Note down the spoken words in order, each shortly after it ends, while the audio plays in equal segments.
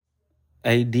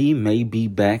AD may be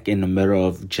back in the middle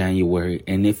of January.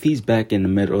 And if he's back in the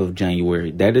middle of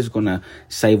January, that is going to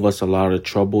save us a lot of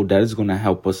trouble. That is going to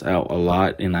help us out a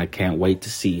lot. And I can't wait to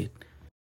see it.